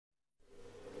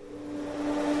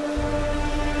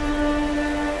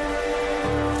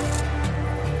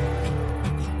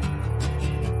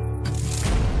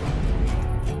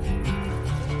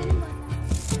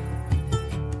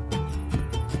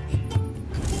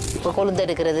இப்போ கொழுந்து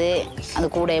எடுக்கிறது அந்த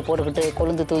கூடையை போட்டுக்கிட்டு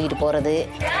கொழுந்து தூக்கிட்டு போகிறது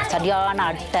சரியான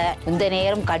அட்டை இந்த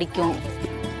நேரம் கடிக்கும்.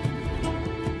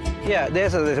 Yeah,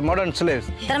 there's a modern slaves.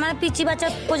 তার মানে পিচি বাচ্চা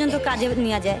পর্যন্ত কাজে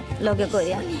নিয়ে যায় লগে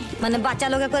করে মানে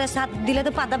বাচ্চা লগে করে সাথ দিলে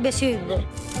তো পাতা বেশি হইব.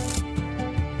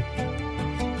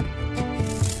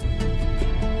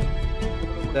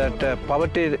 That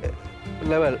poverty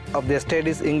level of the state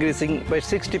is increasing by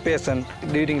 60%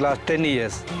 during last 10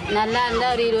 years. நல்லா இருந்தா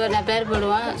ஒரு 20 பேர்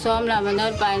போடுவோம். சோம்லா வந்து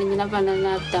ஒரு 15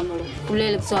 12 தான் போடுவோம்.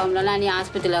 பிள்ளைகளுக்கு சோம்லாம் நீ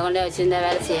ஆஸ்பத்திரியில கொண்டு வச்சிருந்தா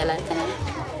வேலை செய்யலாம்.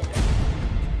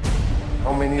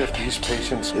 How many of these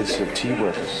patients is tea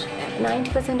workers?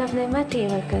 90% of them are tea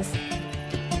workers.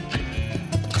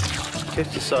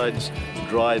 Pesticides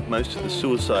drive most of the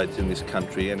suicides in this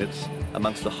country, and it's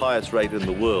amongst the highest rate in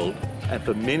the world. And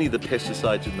for many of the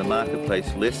pesticides in the marketplace,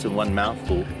 less than one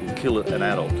mouthful will kill an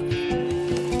adult.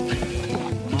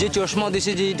 যে চশমা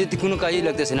দিছে যে এটাতে কোনো কাজই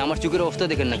লাগতেছে না, আমার চোখের অবস্থা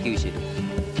দেখেন না কি হয়েছে.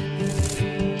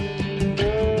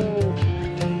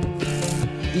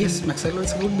 Yes, Maxello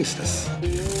is a good business.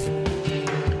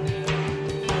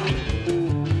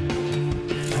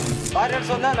 Parents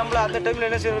சொன்னா நம்மள அந்த டைம்ல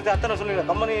என்ன செய்யறது அத்தனை சொல்லிடலாம்.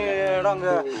 கம்பெனி இடம்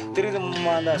அங்கே தெரியுது,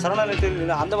 அந்த சரணாலயம் தெரியுது,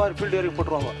 அந்த மாதிரி ஃபீல்டு வரைக்கும்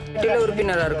போட்டுருவாங்க. வீட்டில்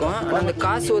உறுப்பினராக இருக்கும். ஆனால் அந்த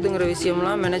காசு ஒதுங்குற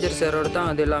விஷயம்லாம் மேனேஜர் சாரோட தான்.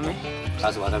 அது எல்லாமே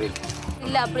காசு வரவே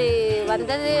இல்லை. அப்படி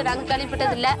வந்தது நாங்கள்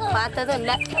கேள்விப்பட்டது இல்லை, பார்த்ததும்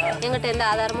இல்லை, எங்கிட்ட எந்த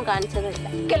ஆதாரமும் காணிச்சதும்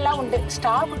இல்லை. எல்லாம் உண்டு,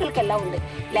 ஸ்டாஃபுகளுக்கு எல்லாம் உண்டு,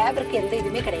 லேபருக்கு எந்த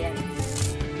இதுவுமே கிடையாது.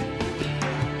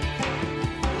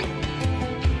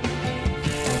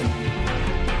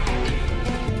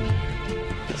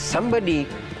 Somebody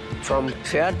from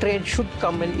fair trade should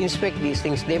come and inspect these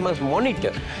things. They must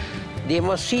monitor. They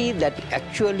must see that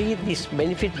actually this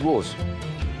benefit goes.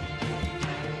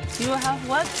 You have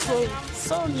worked for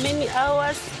so many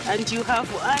hours and you have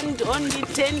earned only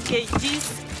 10 kgs.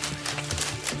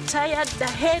 Tired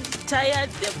the head,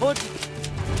 tired the body.